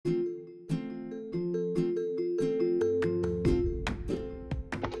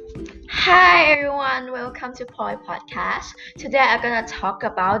Hi everyone, welcome to Ploy Podcast. Today I'm gonna talk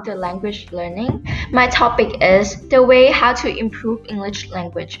about the language learning. My topic is the way how to improve English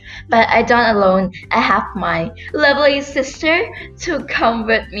language. But I don't alone. I have my lovely sister to come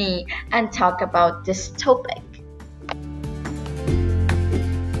with me and talk about this topic.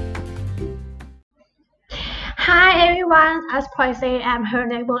 Hi everyone, as Poi said, I'm her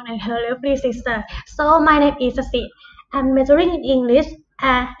neighbor and her lovely sister. So my name is Sasi. I'm majoring in English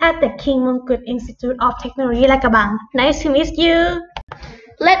at the King Mongkut Institute of Technology, Lakabang. Nice to meet you.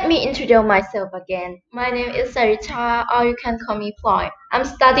 Let me introduce myself again. My name is Sarita, or you can call me Ploy. I'm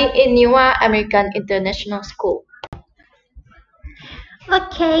studying in Newa American International School.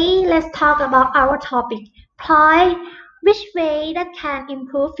 Okay, let's talk about our topic. Poi, which way that can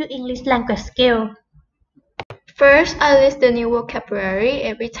improve your English language skill? First, I list the new vocabulary.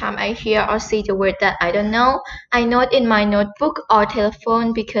 Every time I hear or see the word that I don't know, I note in my notebook or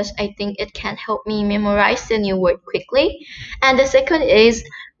telephone because I think it can help me memorize the new word quickly. And the second is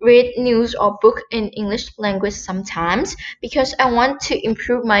read news or book in English language sometimes because I want to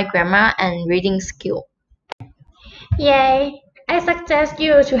improve my grammar and reading skill. Yay! I suggest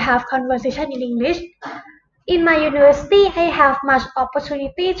you to have conversation in English. In my university, I have much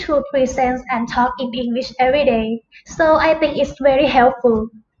opportunity to present and talk in English every day, so I think it's very helpful.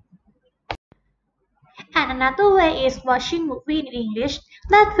 And another way is watching movie in English.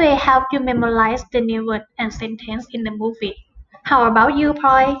 That way help you memorize the new word and sentence in the movie. How about you,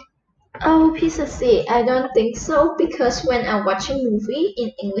 Poi? Oh, PCC, I don't think so because when I'm watching movie in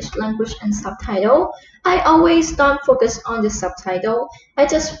English language and subtitle, I always don't focus on the subtitle. I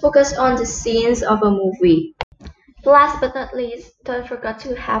just focus on the scenes of a movie. Last but not least, don't forget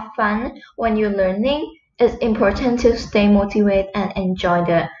to have fun when you're learning. It's important to stay motivated and enjoy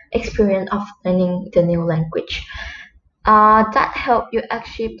the experience of learning the new language. That help you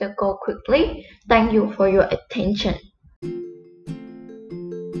achieve the goal quickly. Thank you for your attention.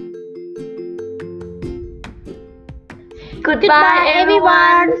 Goodbye,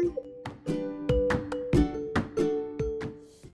 everyone.